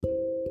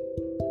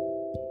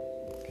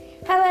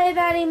Hello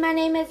everybody, my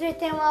name is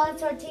Ruth Ann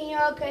Wallace,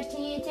 14-year-old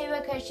Christian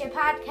YouTuber, Christian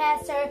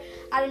podcaster.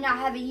 I do not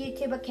have a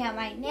YouTube account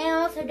right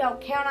now, so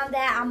don't count on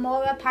that. I'm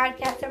more of a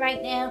podcaster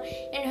right now,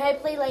 and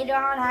hopefully later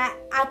on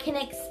I can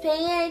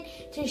expand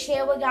to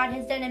share what God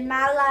has done in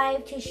my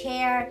life, to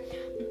share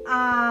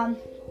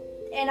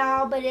and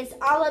all, but it's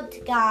all up to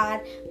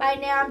God.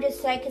 Right now I'm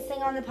just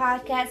focusing on the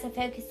podcast and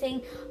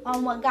focusing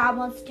on what God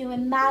wants to do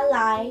in my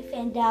life,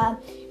 and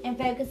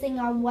focusing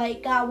on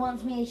what God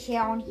wants me to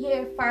share on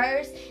here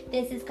first.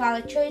 This is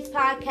called a Truth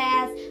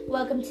Podcast.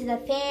 Welcome to the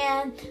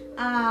fam.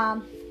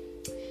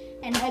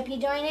 And hope you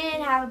join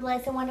in. Have a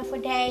blessed and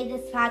wonderful day.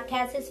 This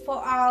podcast is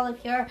for all.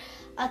 If you're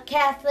a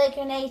Catholic,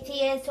 an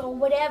atheist, or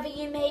whatever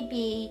you may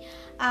be,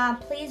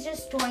 please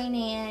just join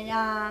in.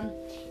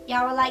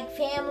 Y'all are like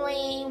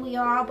family. We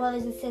are all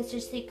brothers and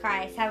sisters through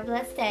Christ. Have a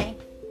blessed day.